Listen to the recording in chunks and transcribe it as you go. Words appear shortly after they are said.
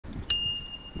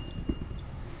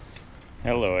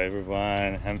Hello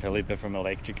everyone, I'm Felipe from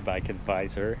Electric Bike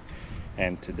Advisor,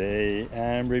 and today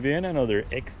I'm reviewing another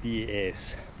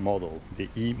XDS model, the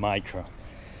E-Micro.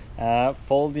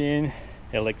 Folding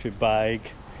electric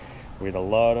bike with a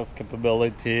lot of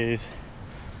capabilities,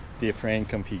 different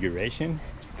configuration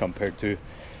compared to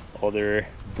other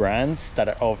brands that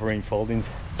are offering folding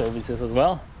services as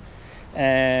well.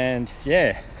 And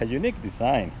yeah, a unique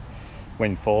design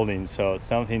when folding, so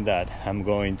something that I'm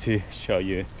going to show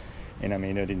you in a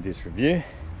minute in this review.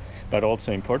 But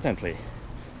also importantly,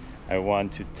 I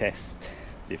want to test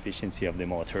the efficiency of the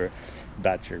motor,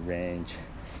 battery range,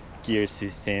 gear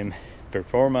system,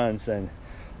 performance, and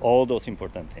all those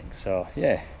important things. So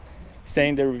yeah, stay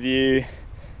in the review.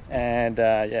 And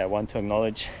yeah, I want to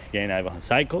acknowledge again Ivan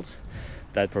Cycles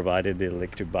that provided the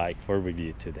electric bike for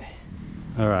review today.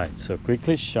 All right, so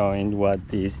quickly showing what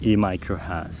this E-Micro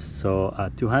has. So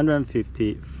a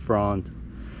 250 front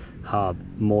hub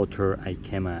motor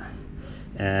IKEMA,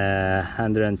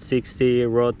 160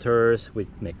 rotors with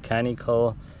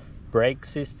mechanical brake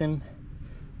system,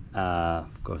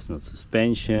 of course not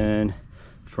suspension,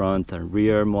 front and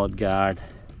rear mud guard,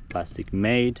 plastic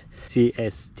made,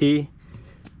 CST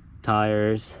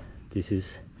tires. This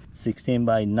is 16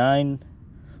 by 9,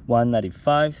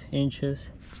 195 inches.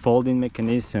 Folding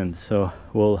mechanism, so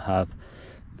we'll have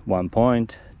 1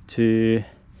 point, 2,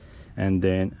 and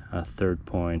then a third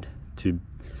point to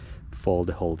fold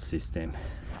the whole system.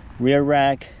 Rear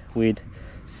rack with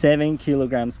 7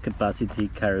 kilograms capacity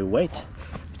carry weight,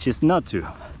 which is not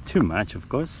too much, of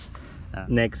course.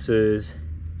 Nexus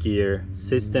gear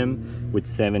system with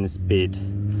 7-speed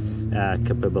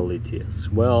capability as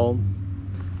well.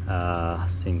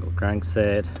 Single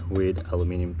crankset with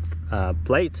aluminum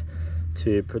plate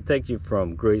to protect you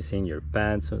from greasing your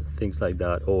pants or things like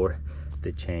that, or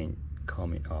the chain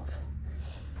coming off.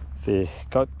 The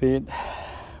cockpit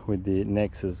with the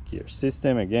Nexus gear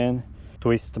system, again,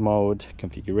 twist mode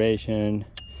configuration,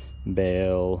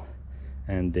 bell,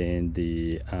 and then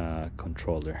the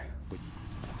controller.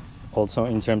 Also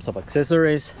in terms of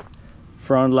accessories,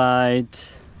 front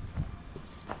light,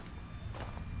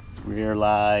 rear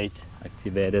light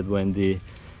activated when the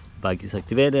bike is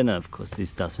activated, and of course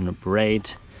this doesn't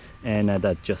operate, and an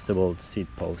adjustable seat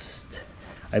post.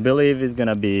 I believe it's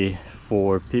gonna be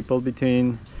for people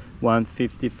between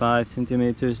 155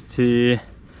 centimeters to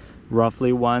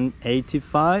roughly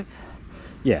 185.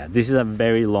 Yeah, this is a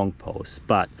very long post,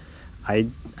 but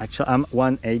I'm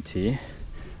 180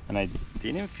 and I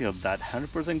didn't feel that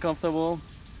 100% comfortable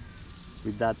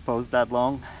with that post that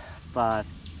long, but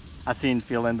I seen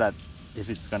feeling that if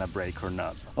it's gonna break or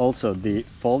not. Also the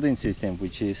folding system,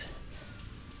 which is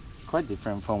quite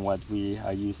different from what we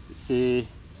are used to see,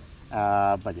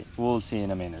 but yeah, we'll see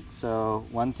in a minute. So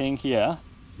one thing here,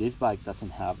 this bike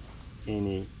doesn't have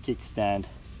any kickstand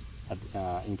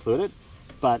included,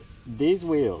 but these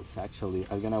wheels actually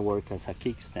are gonna work as a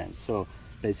kickstand. So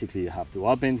basically you have to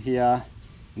open here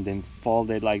and then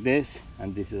fold it like this,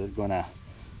 and this is gonna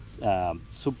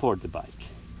support the bike.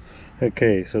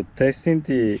 Okay, so testing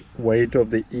the weight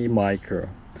of the E-Micro,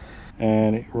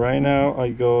 and right now I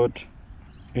got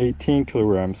 18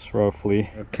 kilograms roughly.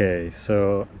 Okay,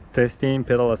 so testing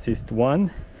pedal assist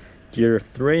 1, gear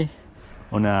 3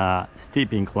 on a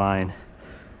steep incline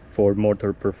for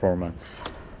motor performance.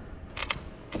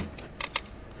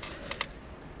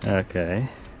 Okay,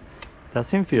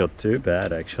 doesn't feel too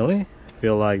bad actually. I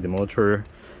feel like the motor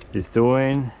is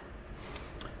doing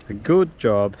a good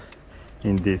job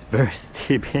in this very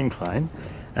steep incline.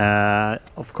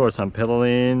 Of course I'm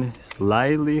pedaling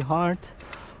slightly hard,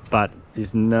 but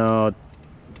it's not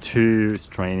too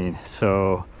straining,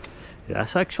 so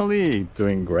that's actually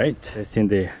doing great. Testing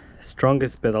the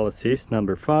strongest pedal assist,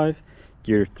 number 5,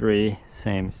 gear 3,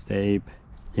 same steep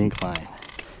incline.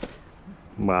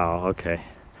 Wow, okay,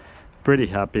 pretty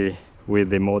happy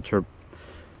with the motor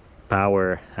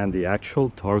power, and the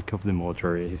actual torque of the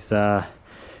motor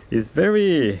is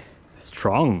very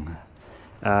strong.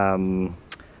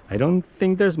 I don't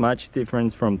think there's much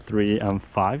difference from 3 and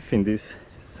 5 in this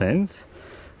sense.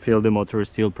 Feel the motor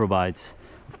still provides,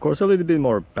 of course, a little bit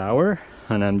more power,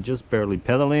 and I'm just barely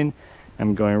pedaling.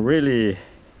 I'm going really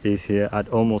easy at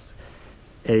almost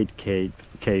 8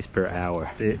 k's per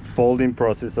hour. The folding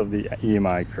process of the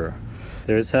E-Micro.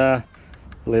 There's a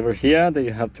lever here that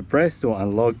you have to press to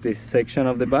unlock this section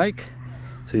of the bike.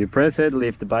 So you press it,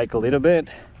 lift the bike a little bit,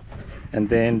 and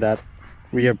then that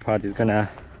rear part is gonna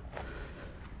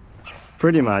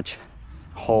pretty much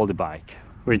hold the bike,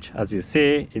 which, as you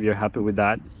see, if you're happy with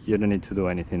that, you don't need to do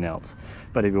anything else.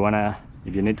 But if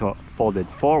you need to fold it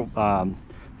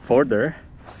further,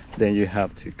 then you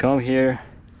have to come here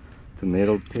the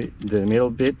middle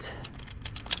bit,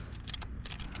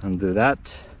 undo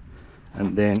that,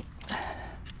 and then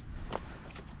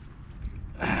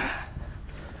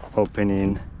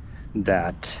opening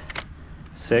that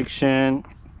section.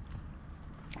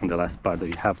 And the last part that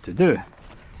you have to do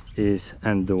is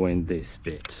undoing this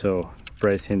bit, so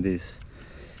pressing this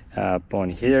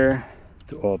point here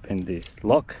to open this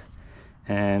lock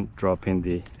and dropping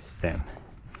the stem.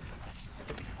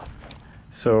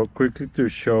 So quickly to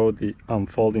show the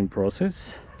unfolding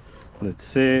process, let's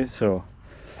see. So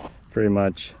pretty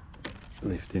much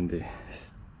lifting the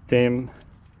stem,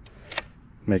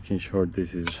 making sure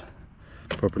this is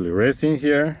properly resting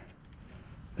here,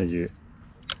 then you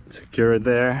secure it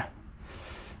there.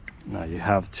 Now you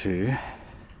have to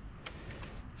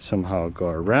somehow go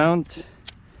around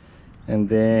and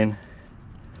then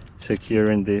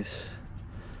securing this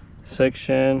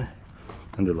section,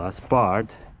 and the last part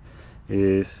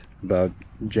is about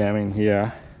jamming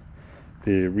here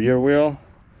the rear wheel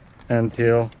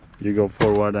until you go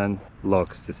forward and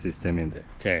locks the system in there.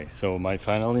 Okay, so my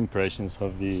final impressions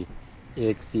of the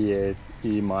XDS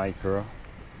E-Micro.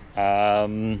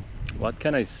 What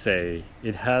can I say?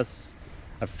 It has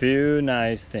a few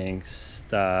nice things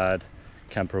that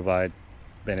can provide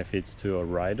benefits to a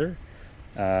rider.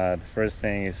 The first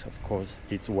thing is, of course,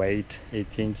 its weight,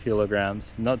 18 kilograms,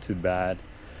 not too bad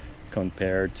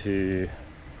compared to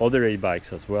other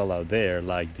e-bikes as well out there,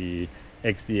 like the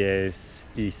XDS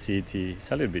E-City.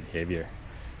 It's a little bit heavier,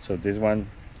 so this one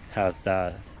has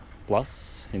that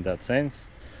plus in that sense.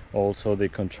 Also the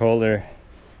controller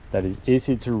that is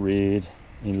easy to read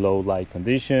in low light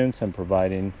conditions and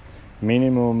providing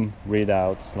minimum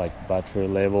readouts like battery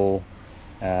level,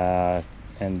 and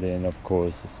then of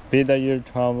course the speed that you're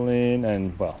traveling,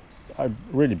 and well, are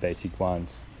really basic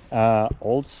ones.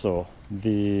 Also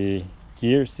the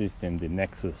gear system, the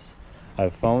Nexus, I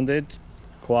found it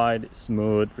quite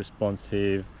smooth,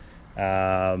 responsive,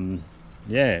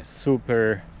 yeah,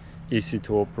 super easy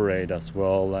to operate as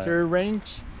well. The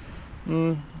range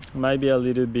might be a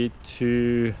little bit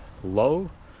too low,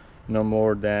 no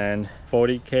more than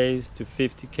 40 k's to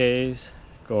 50 k's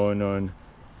going on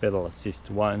pedal assist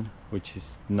 1, which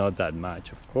is not that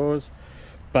much, of course,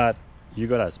 but you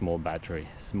got a small battery,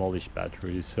 smallish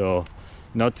battery, so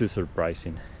not too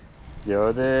surprising. The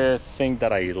other thing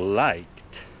that I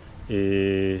liked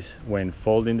is when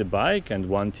folding the bike and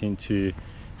wanting to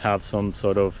have some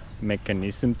sort of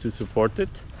mechanism to support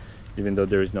it, even though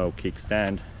there is no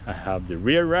kickstand, I have the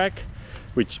rear rack,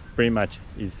 which pretty much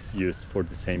is used for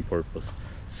the same purpose.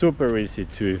 Super easy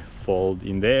to fold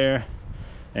in there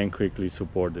and quickly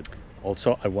support it.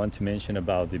 Also, I want to mention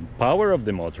about the power of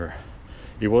the motor.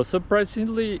 It was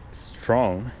surprisingly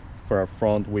strong for a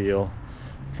front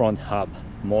hub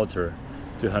motor,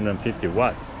 250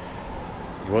 watts.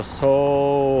 It was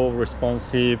so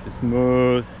responsive,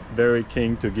 smooth, very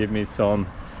keen to give me some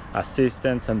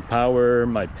assistance and power.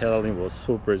 My pedaling was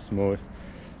super smooth,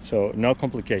 so no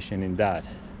complication in that.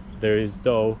 There is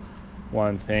though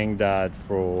one thing that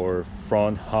for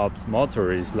front hub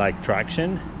motor is like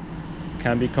traction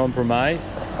can be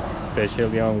compromised,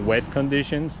 especially on wet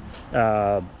conditions.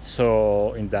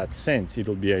 So in that sense, it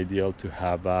will be ideal to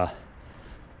have a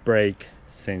brake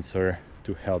sensor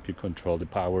to help you control the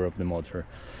power of the motor.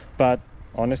 But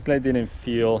honestly, I didn't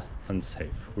feel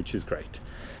unsafe, which is great.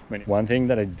 I mean, one thing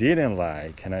that I didn't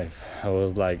like, and I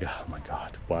was like, oh my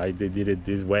god, why they did it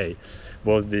this way,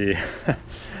 was the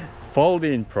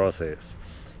folding process.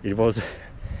 It was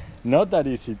not that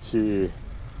easy to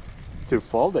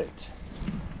fold it,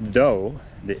 though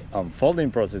the unfolding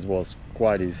process was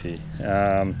quite easy.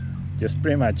 Just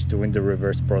pretty much doing the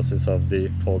reverse process of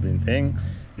the folding thing.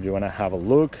 If you want to have a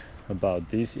look about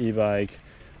this e-bike,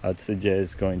 I'd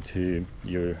suggest going to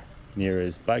your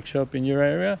nearest bike shop in your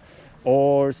area,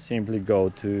 or simply go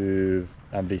to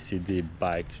and visit the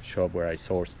bike shop where I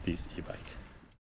sourced this e-bike.